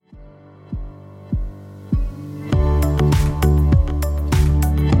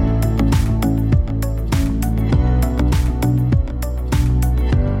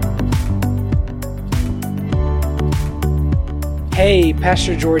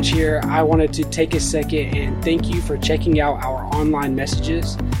Pastor George here. I wanted to take a second and thank you for checking out our online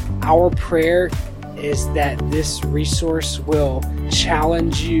messages. Our prayer is that this resource will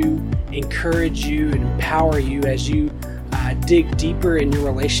challenge you, encourage you, and empower you as you dig deeper in your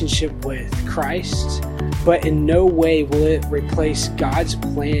relationship with Christ. But in no way will it replace God's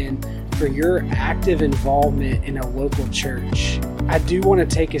plan for your active involvement in a local church. I do want to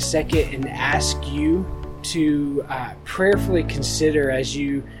take a second and ask you to prayerfully consider, as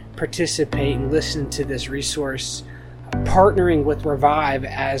you participate and listen to this resource, partnering with Revive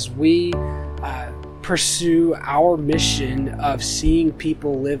as we pursue our mission of seeing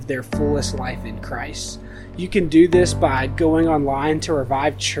people live their fullest life in Christ. You can do this by going online to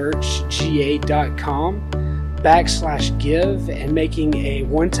revivechurchga.com/give and making a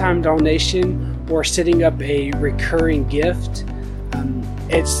one-time donation or setting up a recurring gift.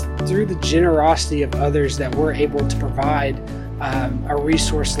 It's through the generosity of others that we're able to provide a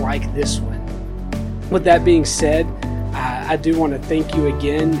resource like this one. With that being said, I do want to thank you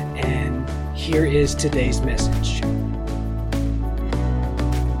again, and here is today's message.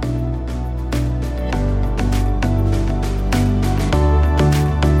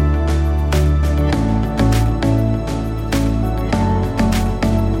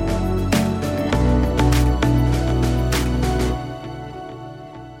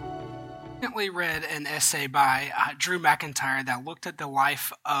 Read an essay by Drew McIntyre that looked at the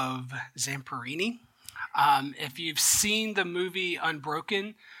life of Zamperini. If you've seen the movie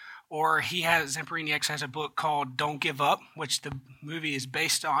Unbroken, or Zamperini actually has a book called Don't Give Up, which the movie is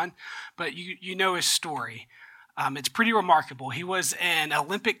based on, but you know his story. It's pretty remarkable. He was an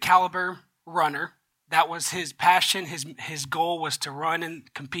Olympic caliber runner. That was his passion. His goal was to run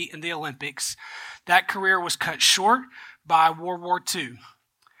and compete in the Olympics. That career was cut short by World War II.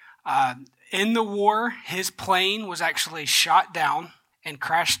 In the war, his plane was actually shot down and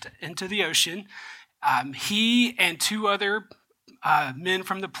crashed into the ocean. He and two other men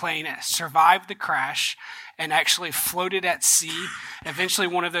from the plane survived the crash and actually floated at sea. Eventually,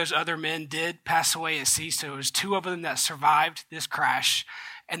 one of those other men did pass away at sea, so it was two of them that survived this crash.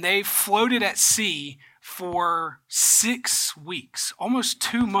 And they floated at sea for 6 weeks, almost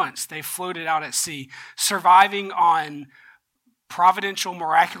 2 months. They floated out at sea, surviving on providential,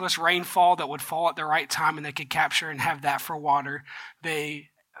 miraculous rainfall that would fall at the right time and they could capture and have that for water.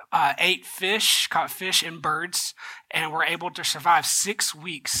 They ate fish, caught fish and birds, and were able to survive 6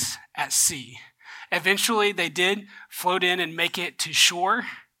 weeks at sea. Eventually, they did float in and make it to shore,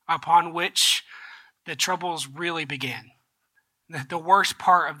 upon which the troubles really began. The worst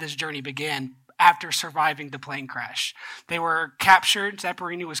part of this journey began after surviving the plane crash. They were captured.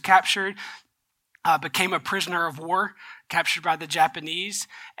 Zamperini was captured, became a prisoner of war, captured by the Japanese.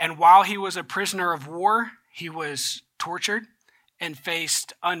 And while he was a prisoner of war, he was tortured and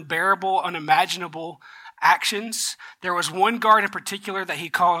faced unbearable, unimaginable actions. There was one guard in particular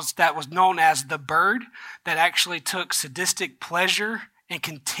that was known as the Bird, that actually took sadistic pleasure in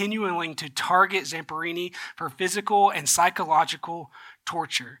continuing to target Zamperini for physical and psychological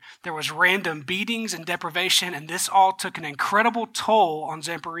torture. There was random beatings and deprivation, and this all took an incredible toll on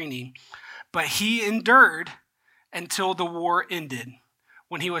Zamperini. But he endured until the war ended,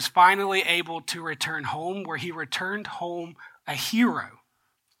 when he was finally able to return home, where he returned home a hero.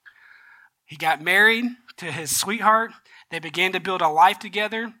 He got married to his sweetheart. They began to build a life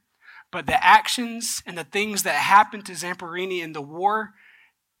together. But the actions and the things that happened to Zamperini in the war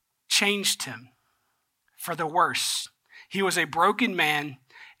changed him for the worse. He was a broken man,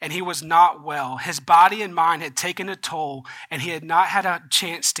 and he was not well. His body and mind had taken a toll, and he had not had a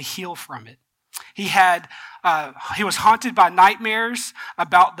chance to heal from it. He was haunted by nightmares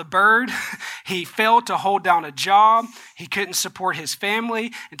about the Bird. He failed to hold down a job. He couldn't support his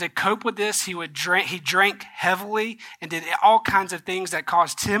family. And to cope with this, he drank heavily and did all kinds of things that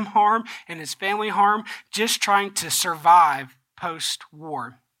caused him harm and his family harm, just trying to survive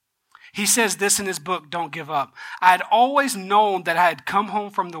post-war. He says this in his book, Don't Give Up. I had always known that I had come home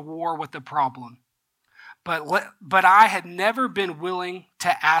from the war with a problem, but I had never been willing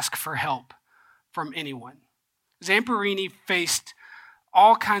to ask for help from anyone. Zamperini faced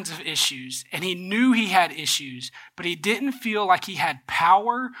all kinds of issues, and he knew he had issues, but he didn't feel like he had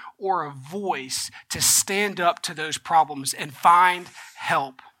power or a voice to stand up to those problems and find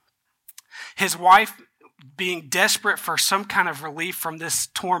help. His wife, being desperate for some kind of relief from this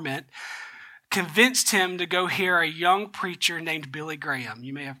torment, convinced him to go hear a young preacher named Billy Graham.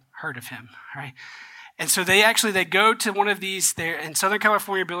 You may have heard of him, right? And so they go to one of these, there in Southern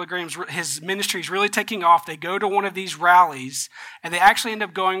California, Billy Graham's, his ministry is really taking off. They go to one of these rallies, and they actually end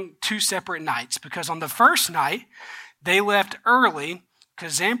up going 2 separate nights, because on the first night, they left early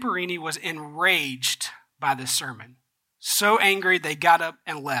because Zamperini was enraged by this sermon. So angry, they got up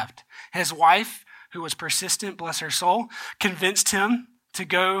and left. His wife, who was persistent, bless her soul, convinced him to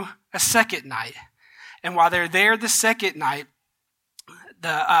go a second night. And while they're there the second night,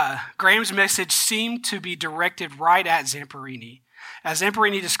 Graham's message seemed to be directed right at Zamperini. As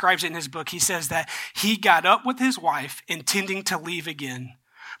Zamperini describes it in his book, he says that he got up with his wife, intending to leave again.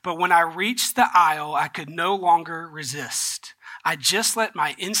 But when I reached the aisle, I could no longer resist. I just let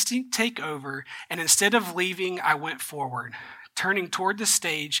my instinct take over, and instead of leaving, I went forward. Turning toward the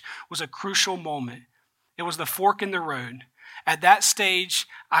stage was a crucial moment. It was the fork in the road. At that stage,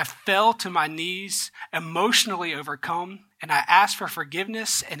 I fell to my knees, emotionally overcome, and I asked for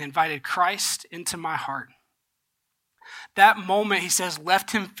forgiveness and invited Christ into my heart. That moment, he says,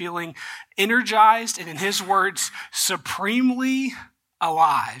 left him feeling energized and, in his words, supremely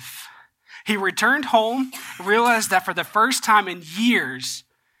alive. He returned home and realized that for the first time in years,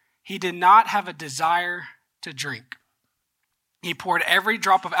 he did not have a desire to drink. He poured every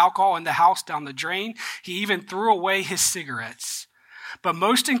drop of alcohol in the house down the drain. He even threw away his cigarettes. But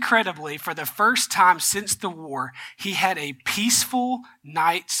most incredibly, for the first time since the war, he had a peaceful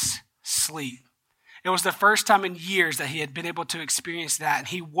night's sleep. It was the first time in years that he had been able to experience that. And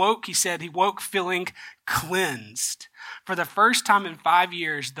he said he woke feeling cleansed. For the first time in 5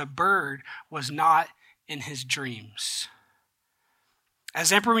 years, the bird was not in his dreams.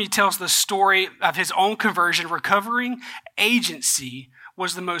 As Zamperini tells the story of his own conversion, recovering agency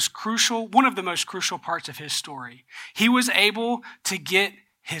was one of the most crucial parts of his story. He was able to get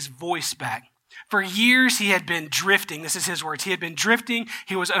his voice back. For years, he had been drifting. This is his words. He had been drifting.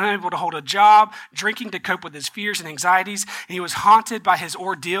 He was unable to hold a job, drinking to cope with his fears and anxieties. And he was haunted by his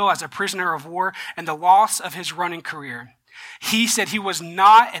ordeal as a prisoner of war and the loss of his running career. He said he was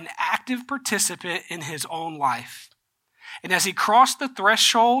not an active participant in his own life. And as he crossed the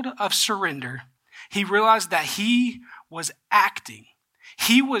threshold of surrender, he realized that he was acting.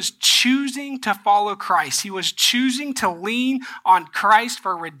 He was choosing to follow Christ. He was choosing to lean on Christ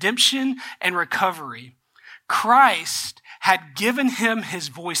for redemption and recovery. Christ had given him his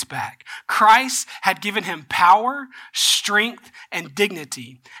voice back. Christ had given him power, strength, and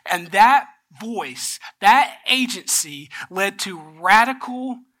dignity. And that voice, that agency led to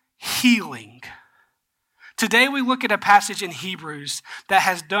radical healing. Today we look at a passage in Hebrews that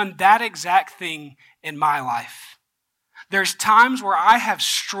has done that exact thing in my life. There's times where I have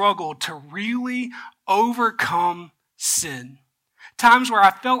struggled to really overcome sin. Times where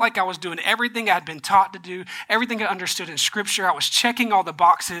I felt like I was doing everything I had been taught to do, everything I understood in Scripture. I was checking all the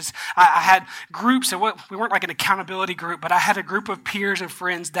boxes. I had groups, and we weren't like an accountability group, but I had a group of peers and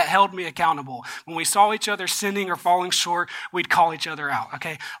friends that held me accountable. When we saw each other sinning or falling short, we'd call each other out,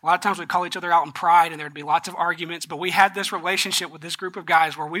 okay? A lot of times we'd call each other out in pride, and there'd be lots of arguments, but we had this relationship with this group of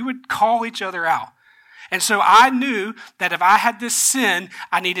guys where we would call each other out. And so I knew that if I had this sin,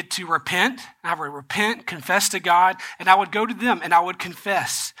 I needed to repent. I would repent, confess to God, and I would go to them and I would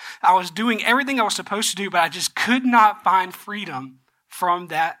confess. I was doing everything I was supposed to do, but I just could not find freedom from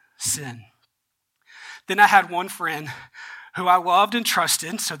that sin. Then I had one friend who I loved and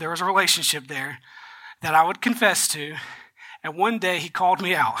trusted, so there was a relationship there, that I would confess to. And one day he called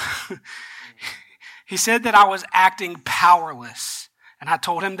me out. He said that I was acting powerless. And I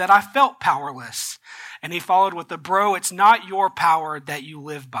told him that I felt powerless. And he followed with bro, it's not your power that you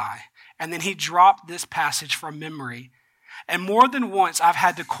live by. And then he dropped this passage from memory. And more than once, I've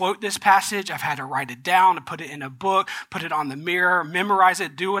had to quote this passage. I've had to write it down, to put it in a book, put it on the mirror, memorize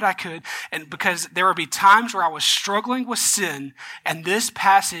it, do what I could. And because there would be times where I was struggling with sin, and this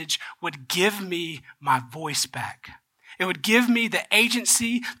passage would give me my voice back. It would give me the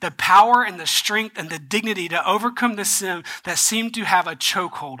agency, the power, and the strength and the dignity to overcome the sin that seemed to have a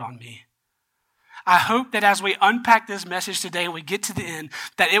chokehold on me. I hope that as we unpack this message today and we get to the end,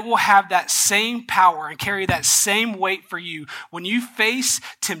 that it will have that same power and carry that same weight for you. When you face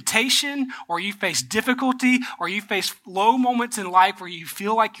temptation or you face difficulty or you face low moments in life where you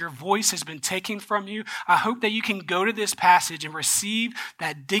feel like your voice has been taken from you, I hope that you can go to this passage and receive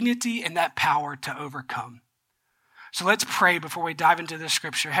that dignity and that power to overcome. So let's pray before we dive into this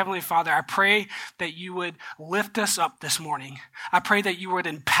scripture. Heavenly Father, I pray that you would lift us up this morning. I pray that you would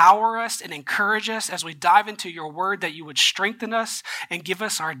empower us and encourage us as we dive into your word, that you would strengthen us and give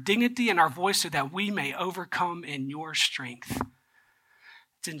us our dignity and our voice so that we may overcome in your strength.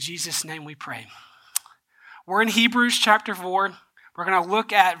 It's in Jesus' name we pray. We're in Hebrews chapter 4. We're going to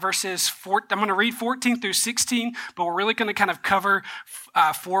look at verses 4. I'm going to read 14 through 16, but we're really going to kind of cover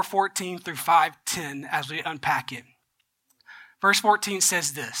 4:14 through 5:10 as we unpack it. Verse 14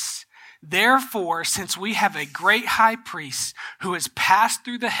 says this: Therefore, since we have a great high priest who has passed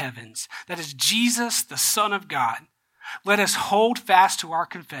through the heavens, that is Jesus, the Son of God, let us hold fast to our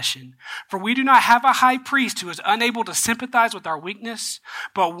confession. For we do not have a high priest who is unable to sympathize with our weakness,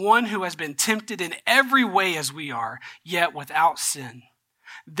 but one who has been tempted in every way as we are, yet without sin.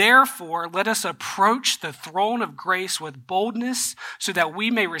 Therefore, let us approach the throne of grace with boldness so that we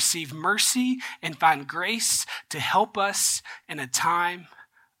may receive mercy and find grace to help us in a time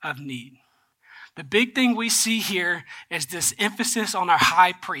of need. The big thing we see here is this emphasis on our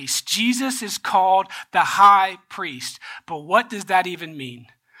high priest. Jesus is called the high priest. But what does that even mean?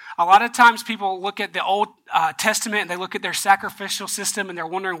 A lot of times people look at the Old Testament and they look at their sacrificial system and they're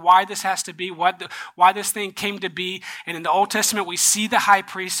wondering why this has to be, why this thing came to be. And in the Old Testament, we see the high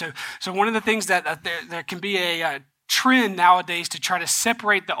priest. So one of the things that there can be a trend nowadays to try to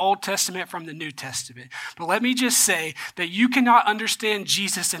separate the Old Testament from the New Testament. But let me just say that you cannot understand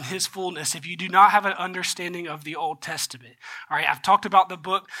Jesus in his fullness if you do not have an understanding of the Old Testament. All right, I've talked about the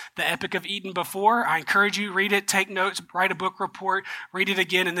book, The Epic of Eden before. I encourage you, read it, take notes, write a book report, read it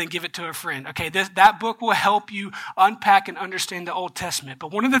again, and then give it to a friend. Okay, that book will help you unpack and understand the Old Testament.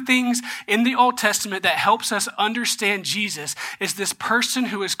 But one of the things in the Old Testament that helps us understand Jesus is this person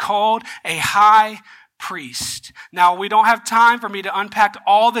who is called a high priest. Now, we don't have time for me to unpack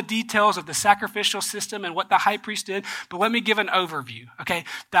all the details of the sacrificial system and what the high priest did, but let me give an overview, okay?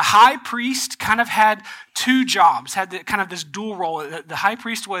 The high priest kind of had two jobs, had kind of this dual role. The high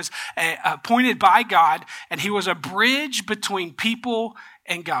priest was appointed by God, and he was a bridge between people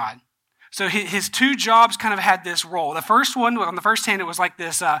and God. So his two jobs kind of had this role. The first one, on the first hand, it was like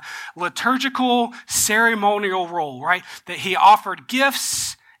this liturgical, ceremonial role, right? That he offered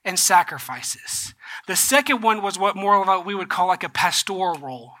gifts and sacrifices. The second one was what more of what we would call like a pastoral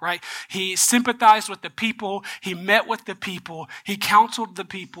role, right? He sympathized with the people, he met with the people, he counseled the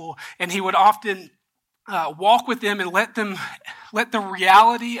people, and he would often walk with them and let the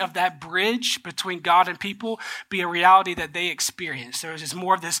reality of that bridge between God and people be a reality that they experience. There was just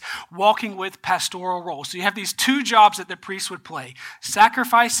more of this walking with pastoral role. So you have these two jobs that the priest would play: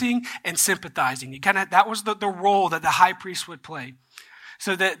 sacrificing and sympathizing. That was the role that the high priest would play.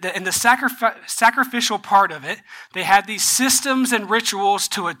 So in the sacrificial part of it, they had these systems and rituals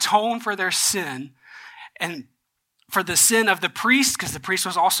to atone for their sin and for the sin of the priest, because the priest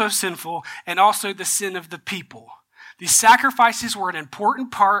was also sinful, and also the sin of the people. These sacrifices were an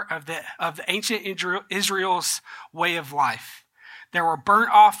important part of the ancient Israel's way of life. There were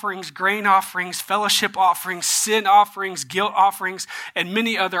burnt offerings, grain offerings, fellowship offerings, sin offerings, guilt offerings, and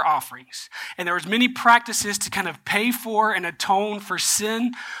many other offerings. And there was many practices to kind of pay for and atone for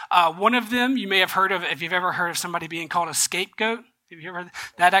sin. One of them you may have heard of, if you've ever heard of somebody being called a scapegoat. Have you ever?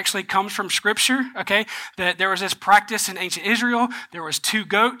 That actually comes from Scripture, okay? That there was this practice in ancient Israel. There was two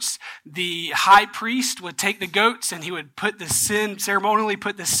goats. The high priest would take the goats and he would ceremonially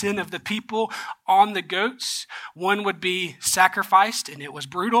put the sin of the people on the goats. One would be sacrificed, and it was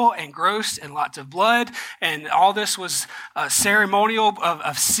brutal and gross and lots of blood. And all this was ceremonial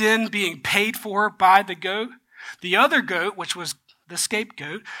of sin being paid for by the goat. The other goat, which was the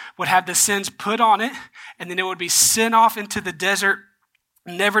scapegoat, would have the sins put on it, and then it would be sent off into the desert,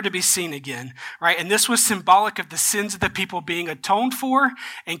 never to be seen again, right? And this was symbolic of the sins of the people being atoned for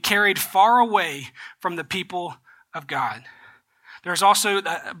and carried far away from the people of God. There's also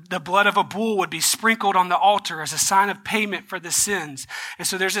the blood of a bull would be sprinkled on the altar as a sign of payment for the sins. And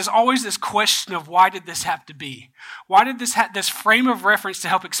so there's always this question of, why did this have to be? Why did this have this frame of reference to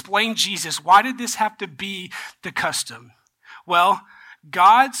help explain Jesus? Why did this have to be the custom? Well,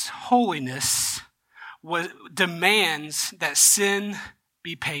 God's holiness demands that sin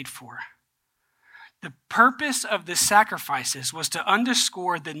be paid for. The purpose of the sacrifices was to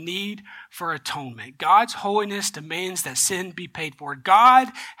underscore the need for atonement. God's holiness demands that sin be paid for. God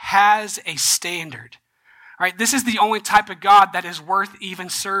has a standard. All right, this is the only type of God that is worth even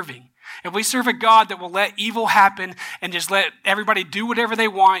serving. If we serve a God that will let evil happen and just let everybody do whatever they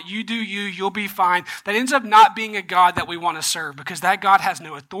want, you do you, you'll be fine, that ends up not being a God that we want to serve, because that God has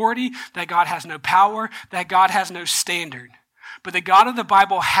no authority, that God has no power, that God has no standard. But the God of the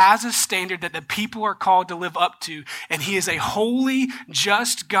Bible has a standard that the people are called to live up to, and he is a holy,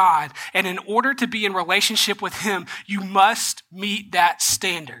 just God. And in order to be in relationship with him, you must meet that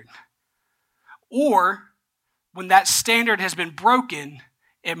standard. Or, when that standard has been broken,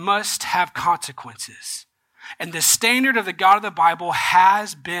 it must have consequences. And the standard of the God of the Bible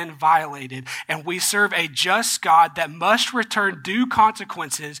has been violated, and we serve a just God that must return due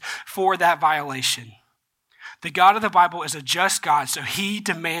consequences for that violation. The God of the Bible is a just God, so he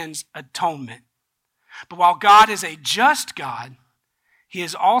demands atonement. But while God is a just God, he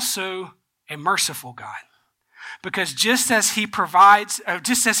is also a merciful God. Because just as he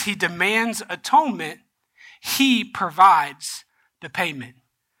demands atonement, he provides the payment.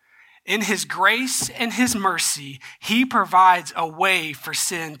 In his grace and his mercy, he provides a way for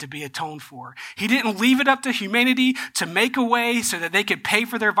sin to be atoned for. He didn't leave it up to humanity to make a way so that they could pay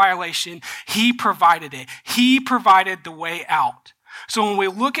for their violation. He provided it. He provided the way out. So when we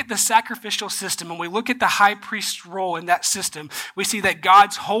look at the sacrificial system and we look at the high priest's role in that system, we see that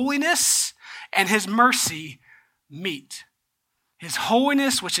God's holiness and his mercy meet. His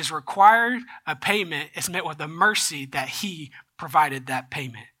holiness, which is required a payment, is met with the mercy that he provided that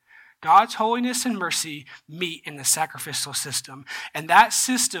payment. God's holiness and mercy meet in the sacrificial system. And that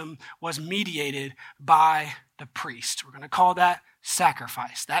system was mediated by the priest. We're going to call that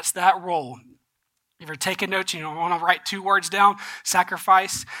sacrifice. That's that role. If you're taking notes, you want to write 2 words down,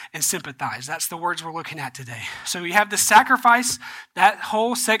 sacrifice and sympathize. That's the words we're looking at today. So you have the sacrifice, that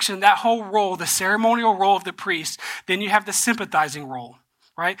whole section, that whole role, the ceremonial role of the priest. Then you have the sympathizing role.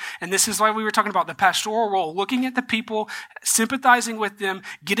 Right? And this is why we were talking about the pastoral role, looking at the people, sympathizing with them,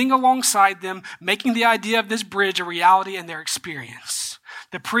 getting alongside them, making the idea of this bridge a reality in their experience.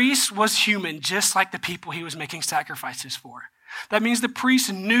 The priest was human, just like the people he was making sacrifices for. That means the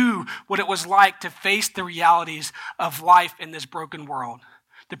priest knew what it was like to face the realities of life in this broken world.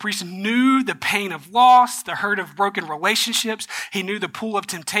 The priest knew the pain of loss, the hurt of broken relationships. He knew the pull of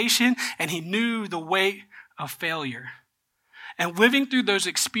temptation, and he knew the weight of failure. And living through those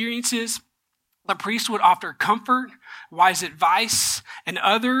experiences, the priest would offer comfort, wise advice, and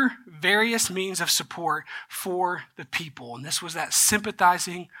other various means of support for the people. And this was that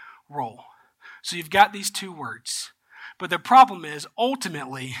sympathizing role. So you've got these 2 words. But the problem is,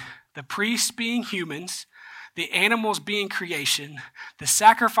 ultimately, the priests being humans, the animals being creation, the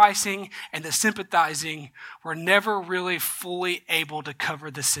sacrificing and the sympathizing were never really fully able to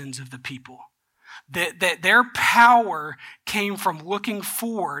cover the sins of the people. That their power came from looking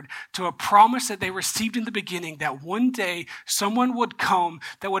forward to a promise that they received in the beginning, that one day someone would come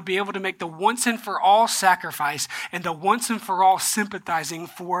that would be able to make the once and for all sacrifice and the once and for all sympathizing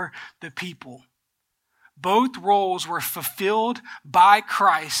for the people. Both roles were fulfilled by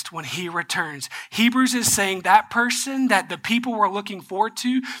Christ when he returns. Hebrews is saying that person that the people were looking forward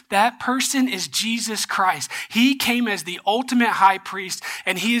to, that person is Jesus Christ. He came as the ultimate high priest,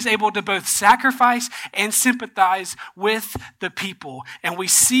 and he is able to both sacrifice and sympathize with the people. And we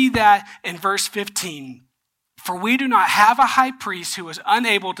see that in verse 15. For we do not have a high priest who is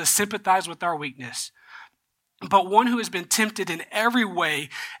unable to sympathize with our weakness, but one who has been tempted in every way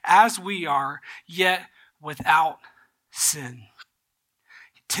as we are, yet without sin.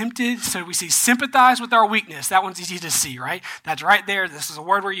 Tempted, so we see sympathize with our weakness. That one's easy to see, right? That's right there. This is a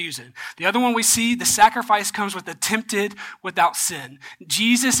word we're using. The other one we see, the sacrifice comes with the tempted without sin.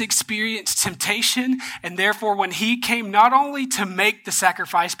 Jesus experienced temptation, and therefore when he came not only to make the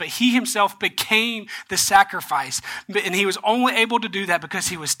sacrifice, but he himself became the sacrifice. And he was only able to do that because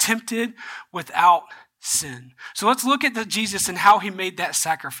he was tempted without sin. So let's look at Jesus and how he made that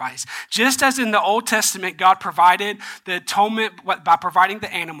sacrifice. Just as in the Old Testament, God provided the atonement by providing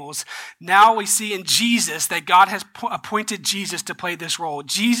the animals, now we see in Jesus that God has appointed Jesus to play this role.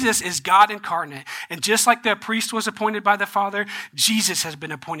 Jesus is God incarnate. And just like the priest was appointed by the Father, Jesus has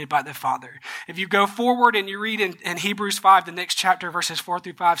been appointed by the Father. If you go forward and you read in Hebrews 5, the next chapter, verses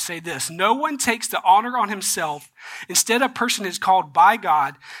 4-5 say this: no one takes the honor on himself. Instead, a person is called by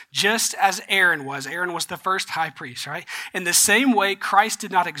God, just as Aaron was. Aaron was the first high priest, right? In the same way, Christ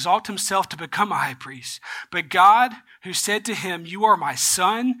did not exalt himself to become a high priest, but God, who said to him, "You are my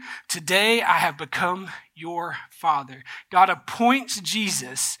son, today I have become your father." God appoints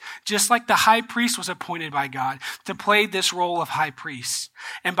Jesus, just like the high priest was appointed by God, to play this role of high priest.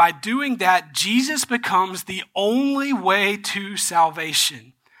 And by doing that, Jesus becomes the only way to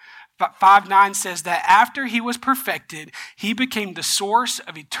salvation. 5:9 says that after he was perfected, he became the source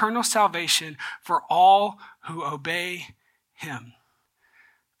of eternal salvation for all who obey him.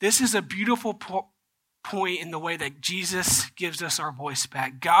 This is a beautiful point in the way that Jesus gives us our voice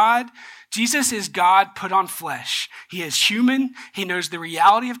back. Jesus is God put on flesh. He is human. He knows the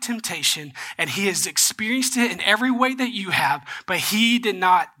reality of temptation, and he has experienced it in every way that you have, but he did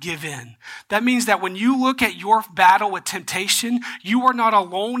not give in. That means that when you look at your battle with temptation, you are not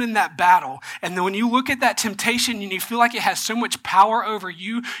alone in that battle. And then when you look at that temptation and you feel like it has so much power over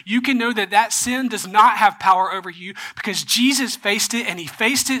you, you can know that that sin does not have power over you because Jesus faced it, and he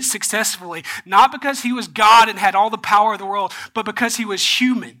faced it successfully, not because he was God and had all the power of the world, but because he was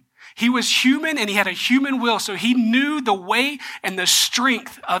human. He was human and he had a human will, so he knew the weight and the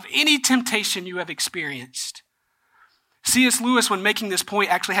strength of any temptation you have experienced. C.S. Lewis, when making this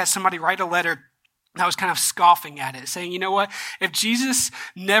point, actually had somebody write a letter that was kind of scoffing at it, saying, you know what, if Jesus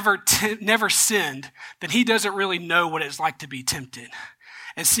never sinned, then he doesn't really know what it's like to be tempted.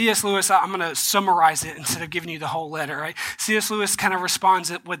 And C.S. Lewis, I'm going to summarize it instead of giving you the whole letter, right? C.S. Lewis kind of responds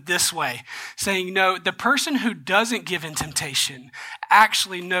it with this way, saying, the person who doesn't give in temptation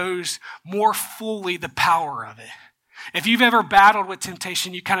actually knows more fully the power of it. If you've ever battled with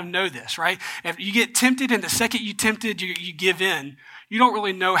temptation, you kind of know this, right? If you get tempted and the second you tempted, you give in, you don't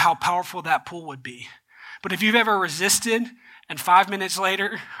really know how powerful that pull would be. But if you've ever resisted and 5 minutes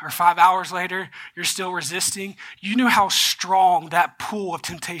later or 5 hours later, you're still resisting, you know how strong that pull of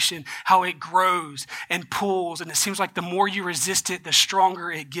temptation, how it grows and pulls. And it seems like the more you resist it, the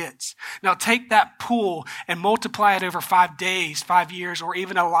stronger it gets. Now take that pull and multiply it over 5 days, 5 years, or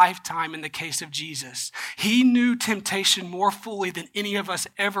even a lifetime in the case of Jesus. He knew temptation more fully than any of us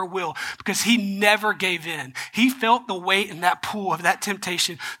ever will because he never gave in. He felt the weight and that pull of that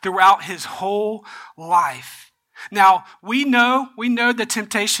temptation throughout his whole life. Now, we know the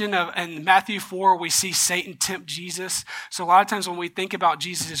temptation of in Matthew 4, we see Satan tempt Jesus. So a lot of times when we think about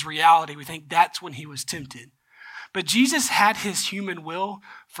Jesus' reality, we think that's when he was tempted. But Jesus had his human will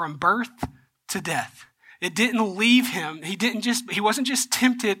from birth to death. It didn't leave him. He wasn't just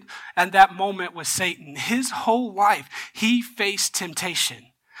tempted at that moment with Satan. His whole life, he faced temptation.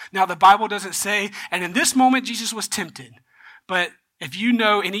 Now, the Bible doesn't say, and in this moment, Jesus was tempted. But if you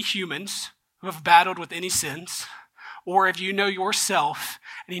know any humans who have battled with any sins, or if you know yourself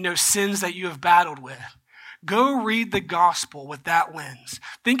and you know sins that you have battled with, go read the gospel with that lens.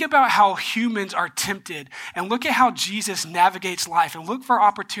 Think about how humans are tempted and look at how Jesus navigates life and look for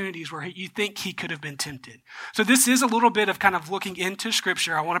opportunities where you think he could have been tempted. So this is a little bit of kind of looking into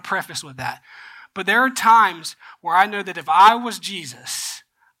scripture. I want to preface with that. But there are times where I know that if I was Jesus,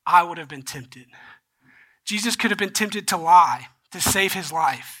 I would have been tempted. Jesus could have been tempted to lie, to save his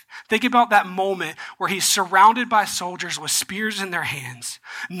life. Think about that moment where he's surrounded by soldiers with spears in their hands,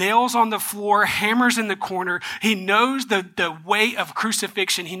 nails on the floor, hammers in the corner. He knows the weight of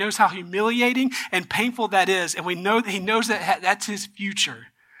crucifixion. He knows how humiliating and painful that is. And he knows that that's his future.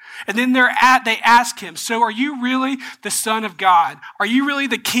 And then they ask him, so are you really the Son of God? Are you really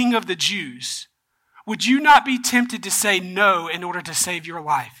the King of the Jews? Would you not be tempted to say no in order to save your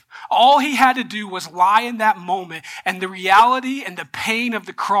life? All he had to do was lie in that moment, and the reality and the pain of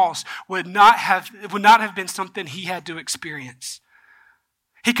the cross would not have been something he had to experience.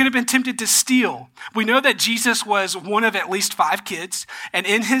 He could have been tempted to steal. We know that Jesus was one of at least 5 kids, and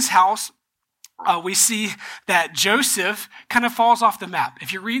in his house, we see that Joseph kind of falls off the map.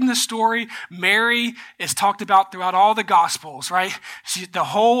 If you're reading the story, Mary is talked about throughout all the Gospels, right? The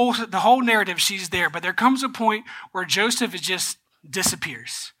whole narrative, she's there. But there comes a point where Joseph just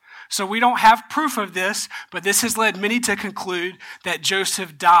disappears. So we don't have proof of this, but this has led many to conclude that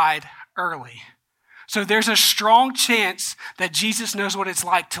Joseph died early. So there's a strong chance that Jesus knows what it's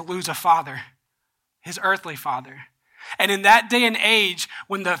like to lose a father, his earthly father. And in that day and age,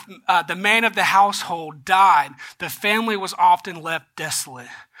 when the man of the household died, the family was often left desolate.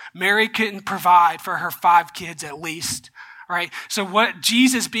 Mary couldn't provide for her 5 kids at least, right? So what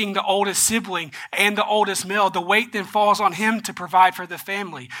Jesus being the oldest sibling and the oldest male, the weight then falls on him to provide for the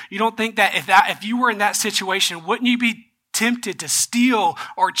family. You don't think that if you were in that situation, wouldn't you be tempted to steal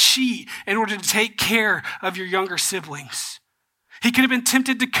or cheat in order to take care of your younger siblings? He could have been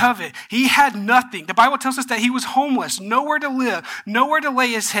tempted to covet. He had nothing. The Bible tells us that he was homeless, nowhere to live, nowhere to lay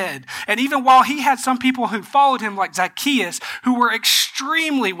his head. And even while he had some people who followed him, like Zacchaeus, who were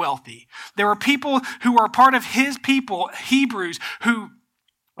extremely wealthy, there were people who were part of his people, Hebrews, who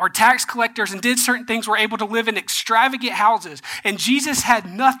or tax collectors and did certain things, were able to live in extravagant houses. And Jesus had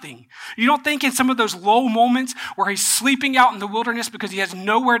nothing. You don't think in some of those low moments where he's sleeping out in the wilderness because he has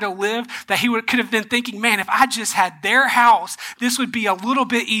nowhere to live, that he could have been thinking, man, if I just had their house, this would be a little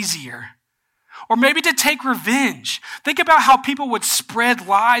bit easier. Or maybe to take revenge. Think about how people would spread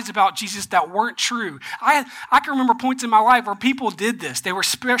lies about Jesus that weren't true. I can remember points in my life where people did this. They were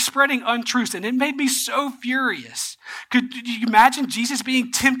spreading untruths, and it made me so furious. Could you imagine Jesus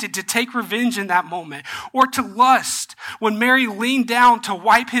being tempted to take revenge in that moment? Or to lust when Mary leaned down to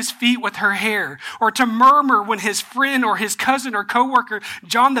wipe his feet with her hair? Or to murmur when his friend or his cousin or coworker,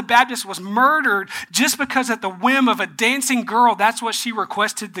 John the Baptist, was murdered just because at the whim of a dancing girl, that's what she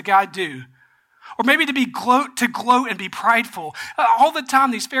requested the guy do? Or maybe to gloat and be prideful. All the time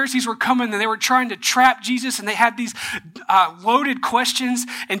these Pharisees were coming and they were trying to trap Jesus, and they had these loaded questions,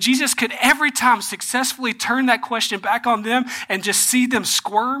 and Jesus could every time successfully turn that question back on them and just see them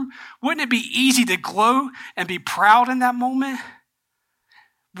squirm. Wouldn't it be easy to gloat and be proud in that moment?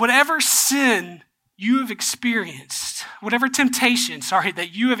 Whatever sin you have experienced, whatever temptation,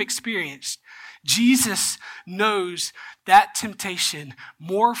 that you have experienced, Jesus knows that temptation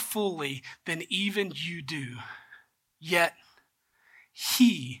more fully than even you do. Yet,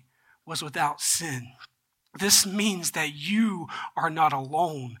 he was without sin. This means that you are not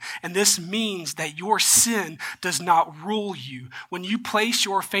alone. And this means that your sin does not rule you. When you place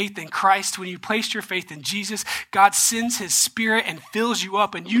your faith in Christ, when you place your faith in Jesus, God sends his Spirit and fills you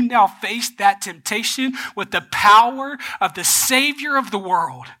up. And you now face that temptation with the power of the Savior of the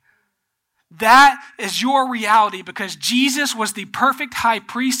world. That is your reality because Jesus was the perfect high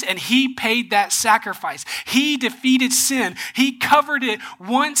priest and he paid that sacrifice. He defeated sin. He covered it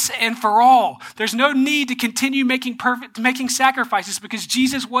once and for all. There's no need to continue making sacrifices because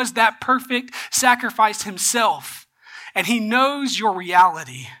Jesus was that perfect sacrifice himself. And he knows your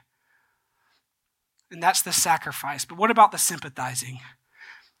reality. And that's the sacrifice. But what about the sympathizing?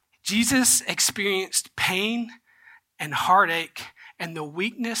 Jesus experienced pain and heartache and the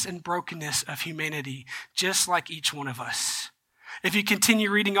weakness and brokenness of humanity, just like each one of us. If you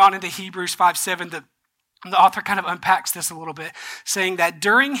continue reading on into Hebrews 5:7, the author kind of unpacks this a little bit, saying that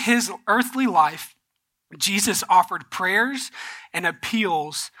during his earthly life, Jesus offered prayers and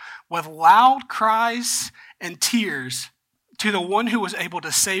appeals with loud cries and tears to the one who was able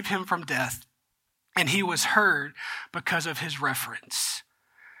to save him from death, and he was heard because of his reverence.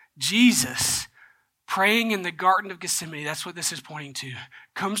 Jesus, praying in the Garden of Gethsemane, that's what this is pointing to,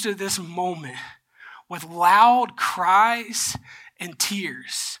 comes to this moment with loud cries and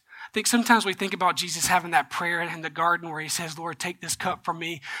tears. I think sometimes we think about Jesus having that prayer in the garden where he says, Lord, take this cup from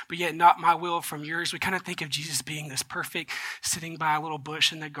me, but yet not my will, from yours. We kind of think of Jesus being this perfect, sitting by a little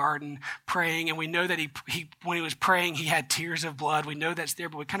bush in the garden, praying. And we know that he when he was praying, he had tears of blood. We know that's there,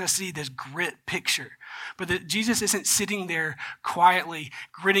 but we kind of see this grit picture. But Jesus isn't sitting there quietly,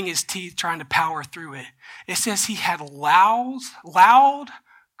 gritting his teeth, trying to power through it. It says he had loud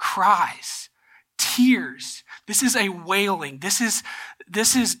cries, tears. This is a wailing. This is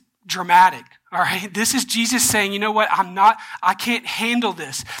dramatic, all right? This is Jesus saying, you know what? I can't handle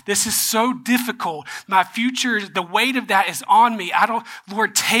this. This is so difficult. My future, the weight of that is on me.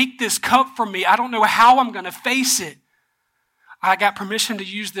 Lord, take this cup from me. I don't know how I'm going to face it. I got permission to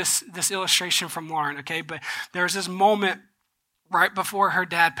use this illustration from Lauren, okay? But there's this moment right before her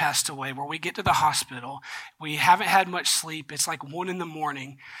dad passed away where we get to the hospital. We haven't had much sleep. It's like 1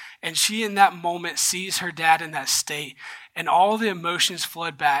 a.m. And she in that moment sees her dad in that state and all the emotions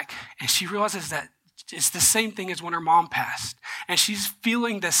flood back. And she realizes that it's the same thing as when her mom passed. And she's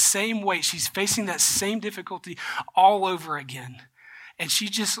feeling the same weight. She's facing that same difficulty all over again. And she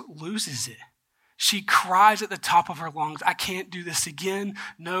just loses it. She cries at the top of her lungs, I can't do this again.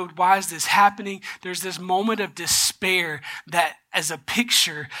 No, why is this happening? There's this moment of despair that as a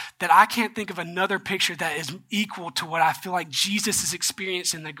picture that I can't think of another picture that is equal to what I feel like Jesus is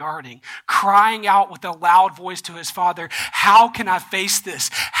experiencing in the garden, crying out with a loud voice to his Father, how can I face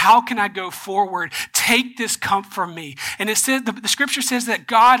this? How can I go forward? Take this cup from me. And it says, the scripture says that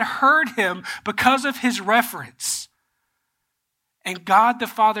God heard him because of his reverence. And God the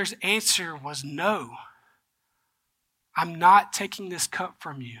Father's answer was no. I'm not taking this cup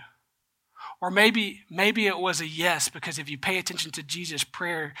from you. Or maybe it was a yes, because if you pay attention to Jesus'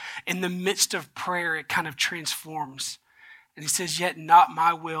 prayer, in the midst of prayer, it kind of transforms. And he says, yet not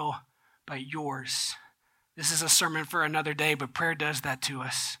my will, but yours. This is a sermon for another day, but prayer does that to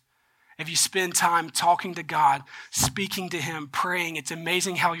us. If you spend time talking to God, speaking to him, praying, it's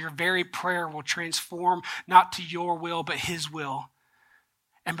amazing how your very prayer will transform not to your will, but his will.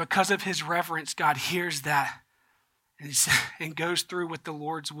 And because of his reverence, God hears that and goes through with the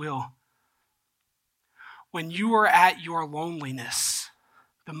Lord's will. When you are at your loneliness,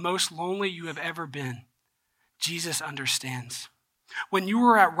 the most lonely you have ever been, Jesus understands. When you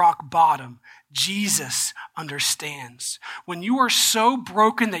are at rock bottom, Jesus understands. When you are so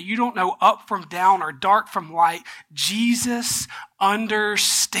broken that you don't know up from down or dark from light, Jesus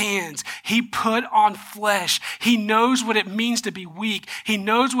understands. He put on flesh. He knows what it means to be weak. He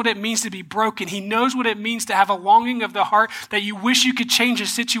knows what it means to be broken. He knows what it means to have a longing of the heart that you wish you could change a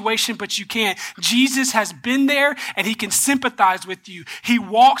situation, but you can't. Jesus has been there and he can sympathize with you. He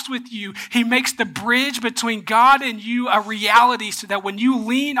walks with you. He makes the bridge between God and you a reality so that when you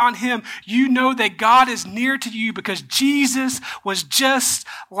lean on him, you know that God is near to you because Jesus was just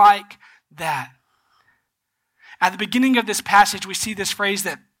like that. At the beginning of this passage, we see this phrase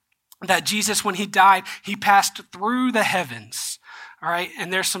that Jesus, when he died, he passed through the heavens. All right,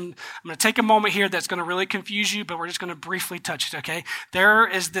 and I'm going to take a moment here that's going to really confuse you, but we're just going to briefly touch it, okay? There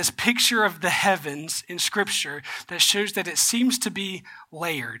is this picture of the heavens in Scripture that shows that it seems to be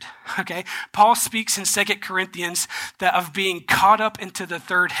layered, okay? Paul speaks in 2 Corinthians that of being caught up into the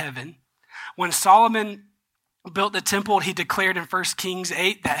third heaven. When Solomon built the temple, he declared in 1 Kings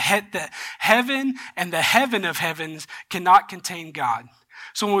 8 that heaven and the heaven of heavens cannot contain God.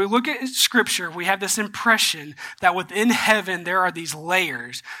 So when we look at Scripture, we have this impression that within heaven there are these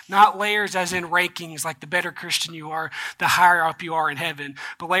layers, not layers as in rankings, like the better Christian you are, the higher up you are in heaven,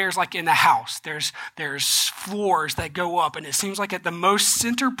 but layers like in a house. There's floors that go up, and it seems like at the most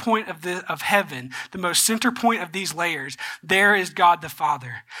center point of heaven, the most center point of these layers, there is God the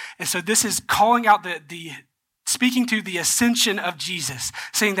Father. And so this is calling out speaking to the ascension of Jesus,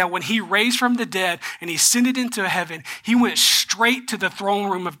 saying that when he raised from the dead and he ascended into heaven, he went straight to the throne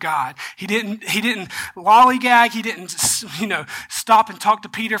room of God. He didn't lollygag. He didn't, stop and talk to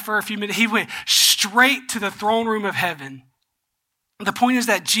Peter for a few minutes. He went straight to the throne room of heaven. The point is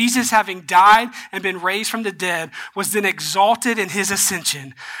that Jesus, having died and been raised from the dead, was then exalted in his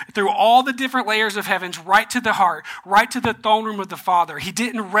ascension through all the different layers of heavens, right to the heart, right to the throne room of the Father. He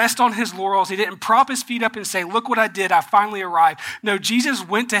didn't rest on his laurels. He didn't prop his feet up and say, look what I did. I finally arrived. No, Jesus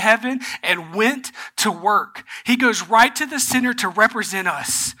went to heaven and went to work. He goes right to the center to represent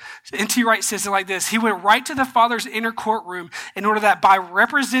us. N.T. Wright says it like this. He went right to the Father's inner courtroom in order that by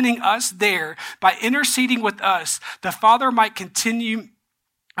representing us there, by interceding with us, the Father might continue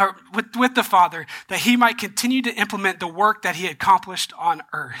with the Father, that he might continue to implement the work that he accomplished on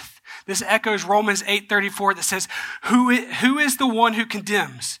earth. This echoes Romans 8:34 that says, who is the one who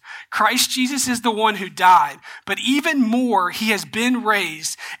condemns? Christ Jesus is the one who died, but even more, he has been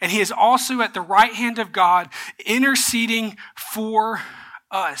raised, and he is also at the right hand of God, interceding for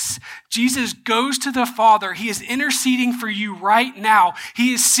us. Jesus goes to the Father. He is interceding for you right now.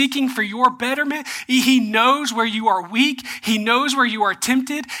 He is seeking for your betterment. He knows where you are weak. He knows where you are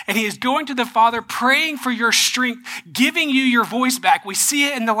tempted, and he is going to the Father, praying for your strength, giving you your voice back. We see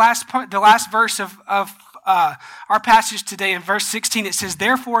it in the last verse of our passage today. In verse 16, it says,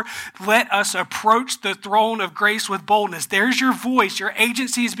 therefore, let us approach the throne of grace with boldness. There's your voice. Your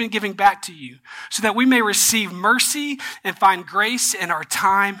agency has been given back to you so that we may receive mercy and find grace in our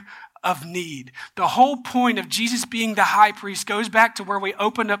time of need. The whole point of Jesus being the high priest goes back to where we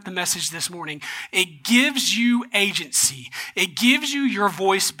opened up the message this morning. It gives you agency. It gives you your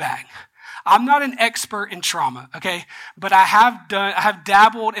voice back. I'm not an expert in trauma, okay? But I have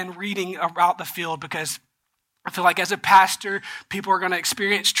dabbled in reading about the field because I feel like as a pastor, people are going to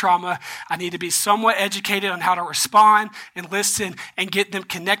experience trauma. I need to be somewhat educated on how to respond and listen and get them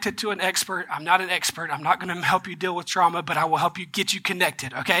connected to an expert. I'm not an expert. I'm not going to help you deal with trauma, but I will help you get you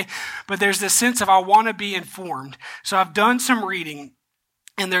connected, okay? But there's this sense of I want to be informed. So I've done some reading,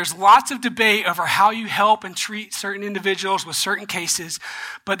 and there's lots of debate over how you help and treat certain individuals with certain cases.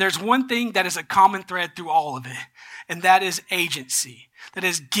 But there's one thing that is a common thread through all of it, and that is agency. That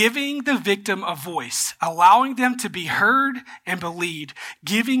is giving the victim a voice, allowing them to be heard and believed,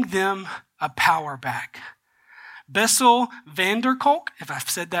 giving them a power back. Bessel van der Kolk, if I've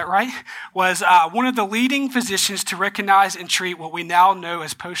said that right, was one of the leading physicians to recognize and treat what we now know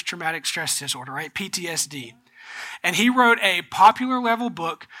as post-traumatic stress disorder, right? PTSD. And he wrote a popular level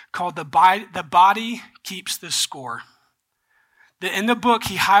book called The Body Keeps the Score. In the book,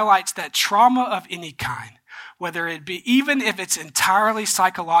 he highlights that trauma of any kind, whether it be, even if it's entirely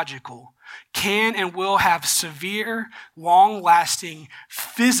psychological, can and will have severe, long-lasting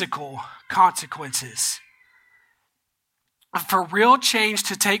physical consequences. For real change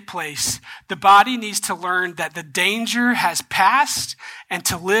to take place, the body needs to learn that the danger has passed and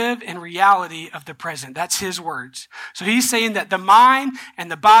to live in reality of the present. That's his words. So he's saying that the mind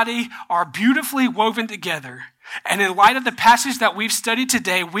and the body are beautifully woven together. And in light of the passage that we've studied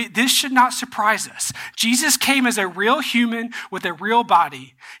today, this should not surprise us. Jesus came as a real human with a real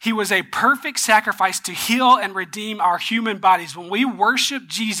body. He was a perfect sacrifice to heal and redeem our human bodies. When we worship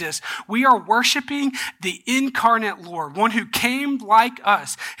Jesus, we are worshiping the incarnate Lord, one who came like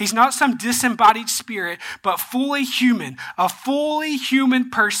us. He's not some disembodied spirit, but fully human, a fully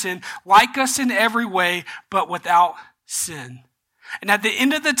human person like us in every way, but without sin. And at the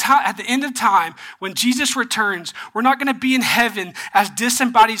end of time, when Jesus returns, we're not going to be in heaven as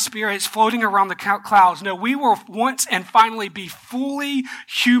disembodied spirits floating around the clouds. No, we will once and finally be fully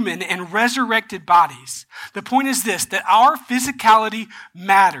human and resurrected bodies. The point is this, that our physicality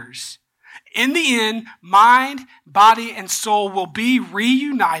matters. In the end, mind, body, and soul will be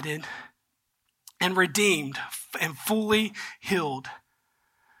reunited and redeemed and fully healed.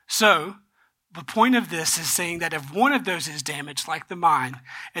 So, The point of this is saying that if one of those is damaged, like the mind,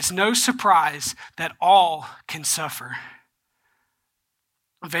 it's no surprise that all can suffer.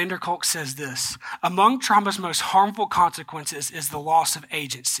 van der Kolk says this: among trauma's most harmful consequences is the loss of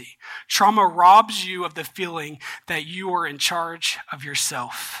agency. Trauma robs you of the feeling that you are in charge of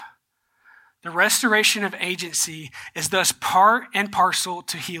yourself. The restoration of agency is thus part and parcel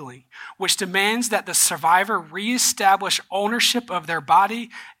to healing, which demands that the survivor reestablish ownership of their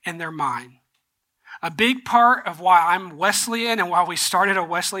body and their mind. A big part of why I'm Wesleyan and why we started a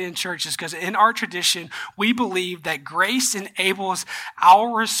Wesleyan church is because in our tradition, we believe that grace enables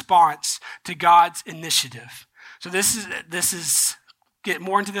our response to God's initiative. So this is get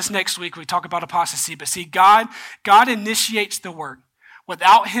more into this next week. We talk about apostasy, but see, God initiates the work.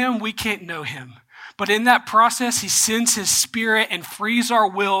 Without him, we can't know him. But in that process, he sends his spirit and frees our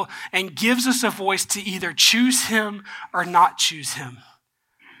will and gives us a voice to either choose him or not choose him.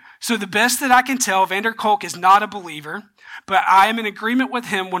 So the best that I can tell, van der Kolk is not a believer, but I am in agreement with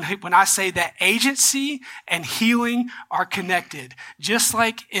him when I say that agency and healing are connected. Just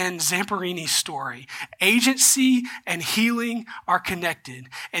like in Zamperini's story, agency and healing are connected.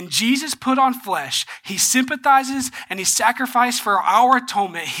 And Jesus put on flesh. He sympathizes and he sacrificed for our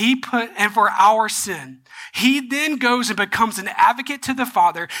atonement. And for our sin. He then goes and becomes an advocate to the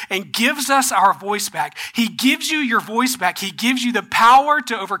Father and gives us our voice back. He gives you your voice back. He gives you the power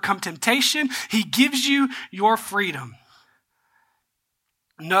to overcome temptation. He gives you your freedom.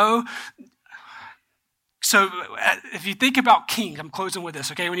 No. So if you think about kings, I'm closing with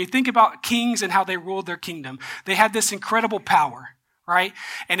this, okay? When you think about kings and how they ruled their kingdom, they had this incredible power, right?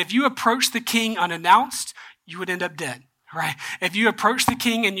 And if you approached the king unannounced, you would end up dead, right? If you approached the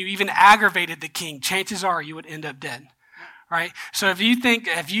king and you even aggravated the king, chances are you would end up dead, right? So if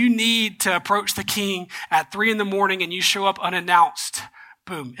you need to approach the king at 3 a.m. and you show up unannounced,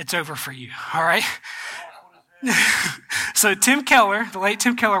 boom, it's over for you, all right? So Tim Keller, the late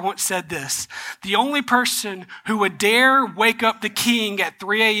Tim Keller, once said this: the only person who would dare wake up the king at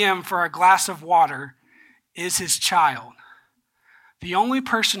 3 a.m. for a glass of water is his child. The only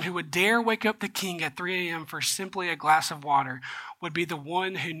person who would dare wake up the king at 3 a.m. for simply a glass of water would be the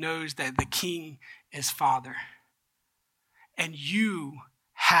one who knows that the king is Father. And you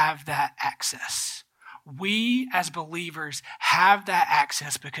have that access. We as believers have that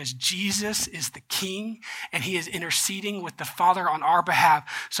access because Jesus is the King and he is interceding with the Father on our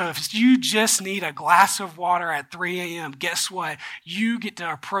behalf. So if you just need a glass of water at 3 a.m., guess what? You get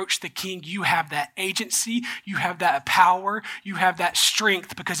to approach the King. You have that agency. You have that power. You have that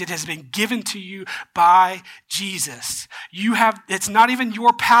strength because it has been given to you by Jesus. It's not even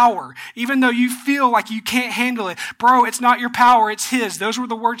your power. Even though you feel like you can't handle it, bro, it's not your power. It's his. Those were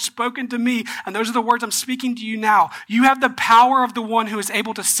the words spoken to me, and those are the words I'm speaking to you now. You have the power of the one who is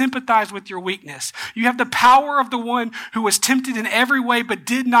able to sympathize with your weakness. You have the power of the one who was tempted in every way but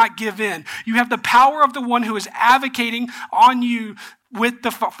did not give in. You have the power of the one who is advocating for you with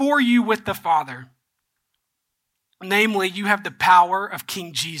the Father. Namely, you have the power of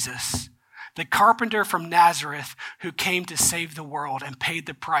King Jesus, the carpenter from Nazareth who came to save the world and paid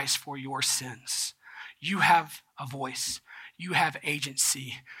the price for your sins. You have a voice. You have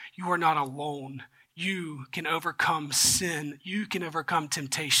agency. You are not alone. You can overcome sin. You can overcome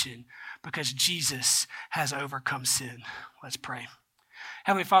temptation because Jesus has overcome sin. Let's pray.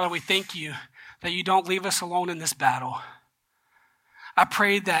 Heavenly Father, we thank you that you don't leave us alone in this battle. I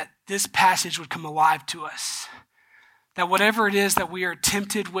pray that this passage would come alive to us. That whatever it is that we are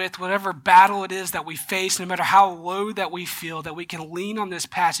tempted with, whatever battle it is that we face, no matter how low that we feel, that we can lean on this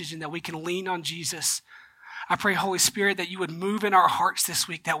passage and that we can lean on Jesus. I pray, Holy Spirit, that you would move in our hearts this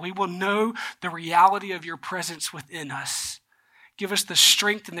week, that we will know the reality of your presence within us. Give us the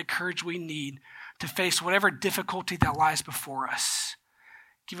strength and the courage we need to face whatever difficulty that lies before us.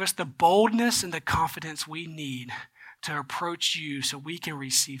 Give us the boldness and the confidence we need to approach you so we can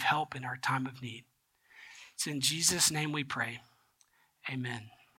receive help in our time of need. It's in Jesus' name we pray. Amen.